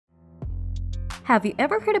Have you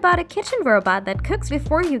ever heard about a kitchen robot that cooks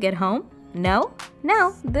before you get home? No?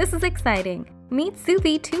 Now, this is exciting. Meet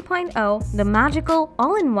Suvie 2.0, the magical,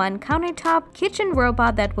 all-in-one countertop kitchen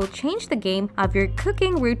robot that will change the game of your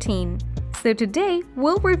cooking routine. So today,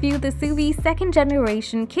 we'll review the Suvie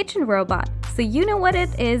second-generation kitchen robot, so you know what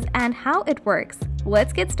it is and how it works.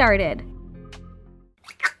 Let's get started.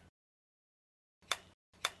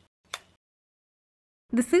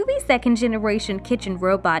 The Suvie second-generation kitchen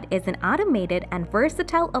robot is an automated and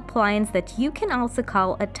versatile appliance that you can also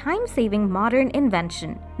call a time-saving modern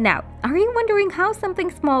invention. Now, are you wondering how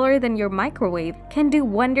something smaller than your microwave can do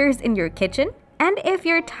wonders in your kitchen? And if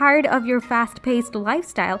you're tired of your fast-paced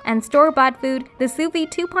lifestyle and store-bought food, the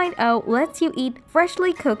Suvie 2.0 lets you eat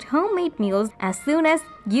freshly cooked homemade meals as soon as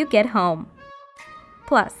you get home.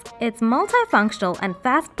 Plus, its multifunctional and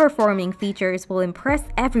fast-performing features will impress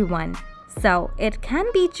everyone. So, it can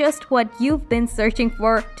be just what you've been searching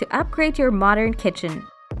for to upgrade your modern kitchen.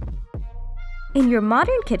 In your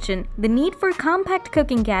modern kitchen, the need for compact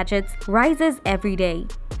cooking gadgets rises every day.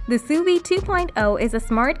 The Suvie 2.0 is a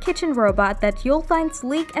smart kitchen robot that you'll find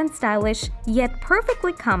sleek and stylish, yet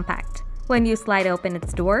perfectly compact. When you slide open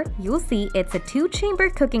its door, you'll see it's a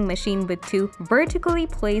two-chamber cooking machine with two vertically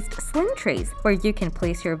placed slim trays where you can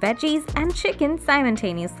place your veggies and chicken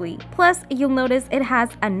simultaneously. Plus, you'll notice it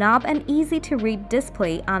has a knob and easy-to-read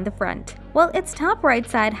display on the front, while its top right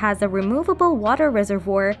side has a removable water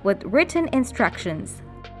reservoir with written instructions.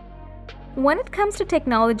 When it comes to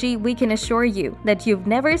technology, we can assure you that you've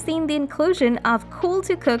never seen the inclusion of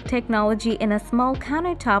cool-to-cook technology in a small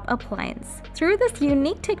countertop appliance. Through this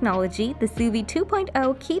unique technology, the Suvie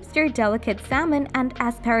 2.0 keeps your delicate salmon and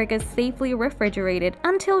asparagus safely refrigerated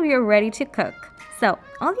until you're ready to cook. So,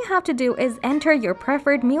 all you have to do is enter your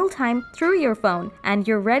preferred mealtime through your phone, and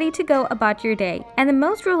you're ready to go about your day. And the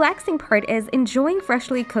most relaxing part is enjoying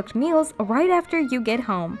freshly cooked meals right after you get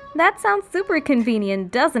home. That sounds super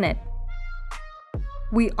convenient, doesn't it?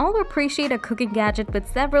 We all appreciate a cooking gadget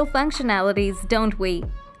with several functionalities, don't we?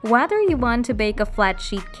 Whether you want to bake a flat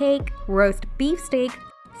sheet cake, roast beef steak,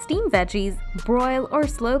 steam veggies, broil or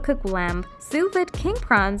slow cook lamb, sous vide king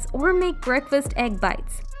prawns, or make breakfast egg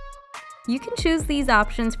bites. You can choose these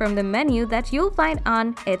options from the menu that you'll find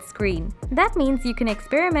on its screen. That means you can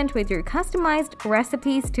experiment with your customized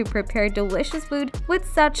recipes to prepare delicious food with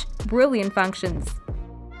such brilliant functions.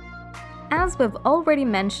 As we've already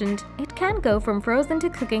mentioned, it can go from frozen to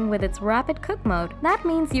cooking with its rapid cook mode. That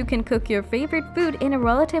means you can cook your favorite food in a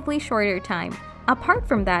relatively shorter time. Apart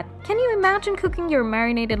from that, can you imagine cooking your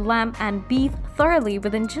marinated lamb and beef thoroughly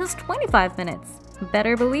within just 25 minutes?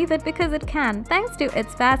 Better believe it, because it can, thanks to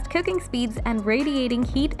its fast cooking speeds and radiating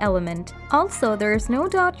heat element. Also, there's no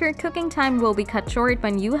doubt your cooking time will be cut short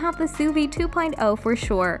when you have the Suvie 2.0 for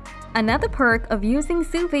sure. Another perk of using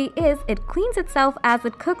Suvie is it cleans itself as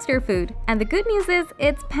it cooks your food. And the good news is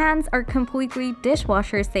its pans are completely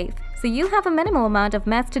dishwasher safe, so you have a minimal amount of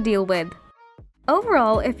mess to deal with.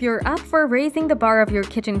 Overall, if you're up for raising the bar of your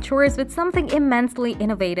kitchen chores with something immensely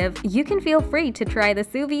innovative, you can feel free to try the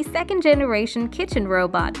Suvie second-generation kitchen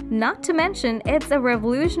robot. Not to mention, it's a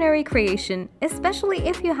revolutionary creation, especially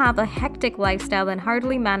if you have a hectic lifestyle and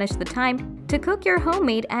hardly manage the time to cook your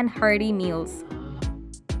homemade and hearty meals.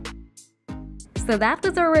 So that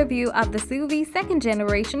was our review of the Suvie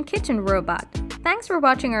second-generation kitchen robot. Thanks for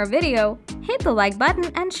watching our video. Hit the like button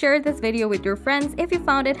and share this video with your friends if you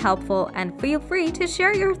found it helpful, and feel free to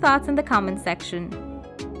share your thoughts in the comment section.